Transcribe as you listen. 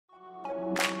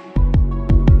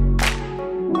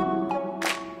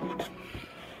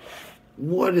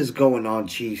What is going on,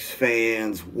 Chiefs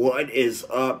fans? What is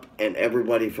up? And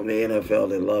everybody from the NFL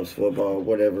that loves football,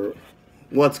 whatever.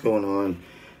 What's going on?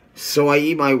 So I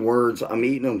eat my words. I'm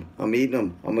eating them. I'm eating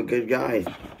them. I'm a good guy.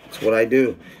 That's what I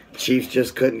do. Chiefs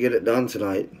just couldn't get it done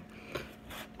tonight.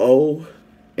 0-4.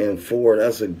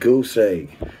 That's a goose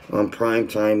egg on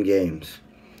primetime games.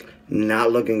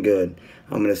 Not looking good.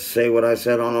 I'm going to say what I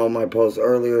said on all my posts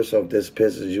earlier, so if this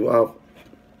pisses you off,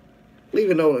 leave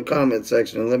a note in the comment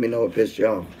section and let me know what pissed you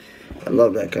off. I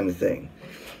love that kind of thing.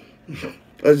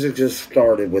 Let's just get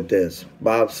started with this.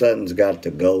 Bob Sutton's got to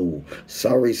go.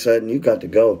 Sorry, Sutton, you got to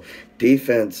go.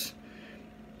 Defense,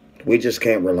 we just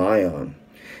can't rely on.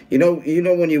 You know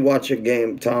when you watch a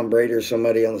game, Tom Brady or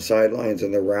somebody on the sidelines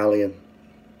and they're rallying?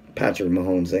 Patrick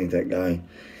Mahomes ain't that guy.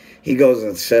 He goes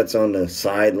and sits on the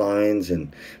sidelines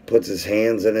and puts his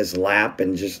hands in his lap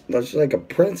and just looks like a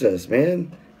princess,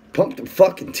 man. Pump the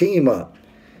fucking team up.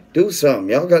 Do something.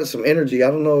 Y'all got some energy.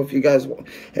 I don't know if you guys,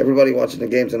 everybody watching the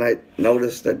game tonight,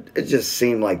 noticed that it just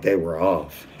seemed like they were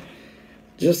off.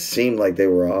 Just seemed like they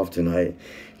were off tonight.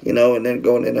 You know, and then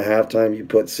going into halftime, you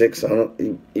put 6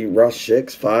 on, you rush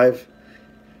 6, 5,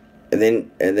 and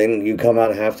then you come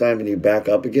out of halftime and you back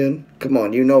up again. Come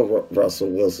on, you know Russell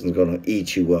Wilson's going to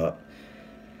eat you up.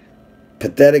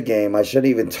 Pathetic game. I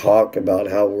shouldn't even talk about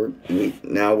how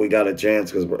we got a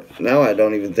chance because now I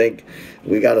don't even think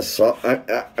we got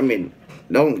a. I mean,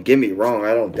 don't get me wrong.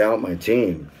 I don't doubt my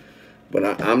team,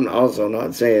 but I'm also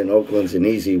not saying Oakland's an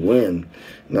easy win.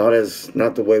 Not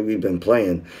the way we've been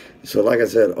playing. So like I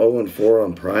said, 0-4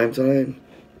 on primetime.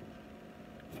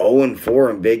 0-4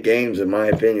 in big games, in my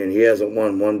opinion. He hasn't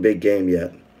won one big game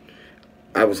yet.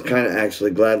 I was kind of actually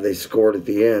glad they scored at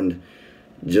the end,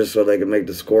 just so they could make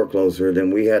the score closer. Then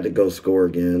we had to go score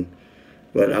again.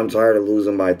 But I'm tired of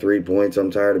losing by 3 points. I'm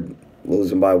tired of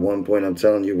losing by 1 point. I'm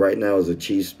telling you right now as a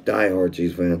diehard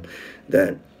Chiefs fan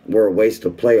that we're a waste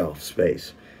of playoff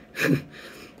space.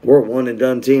 We're a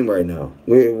one-and-done team right now.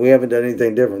 We haven't done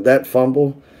anything different. That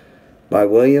fumble by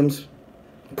Williams,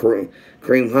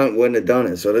 Kareem Hunt wouldn't have done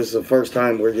it. So this is the first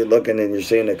time where you're looking and you're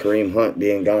seeing that Kareem Hunt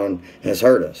being gone has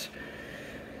hurt us.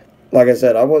 Like I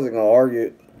said, I wasn't going to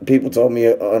argue. People told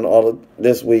me on all of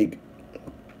this week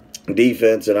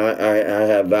defense, and I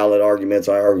have valid arguments.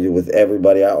 I argue with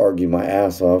everybody. I argue my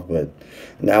ass off, but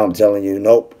now I'm telling you,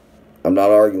 nope, I'm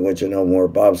not arguing with you no more.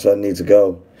 Bob Sutton needs to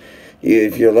go.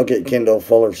 If you look at Kendall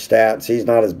Fuller's stats, he's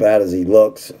not as bad as he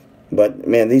looks. But,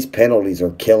 man, these penalties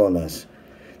are killing us.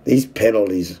 These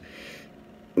penalties,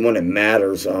 when it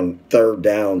matters on third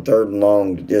down, third and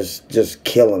long, just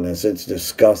killing us. It's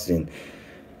disgusting.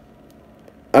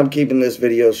 I'm keeping this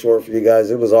video short for you guys.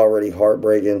 It was already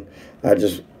heartbreaking. I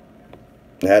just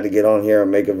had to get on here and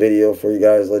make a video for you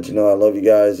guys, let you know I love you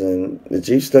guys. And the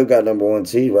Chiefs still got #1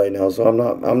 seed right now, so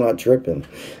I'm not tripping.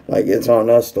 Like, it's on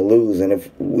us to lose, and if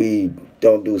we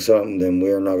don't do something, then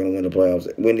we're not going to win the playoffs.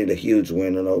 We need a huge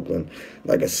win in Oakland,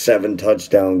 like a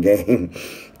 7-touchdown game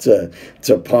to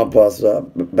pump us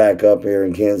back up here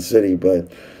in Kansas City.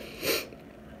 But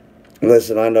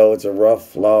listen, I know it's a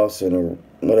rough loss and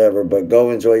whatever, but go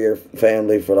enjoy your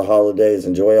family for the holidays.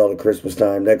 Enjoy all the Christmas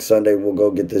time. Next Sunday, we'll go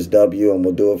get this W, and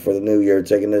we'll do it for the new year,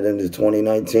 taking it into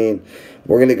 2019.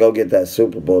 We're going to go get that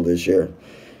Super Bowl this year.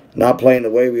 Not playing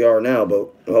the way we are now, but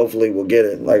hopefully we'll get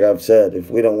it. Like I've said, if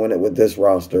we don't win it with this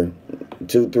roster,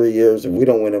 2-3 years, if we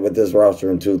don't win it with this roster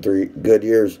in 2-3 good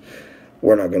years,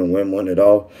 we're not going to win one at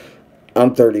all.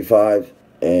 I'm 35,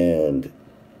 and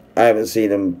I haven't seen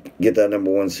him get that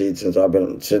 #1 seed since I've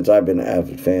been an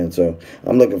avid fan, so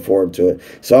I'm looking forward to it.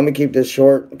 So I'm gonna keep this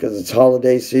short because it's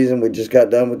holiday season. We just got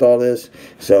done with all this,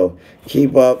 so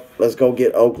keep up. Let's go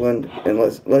get Oakland, and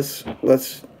let's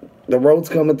the road's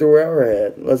coming through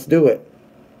Arrowhead. Let's do it.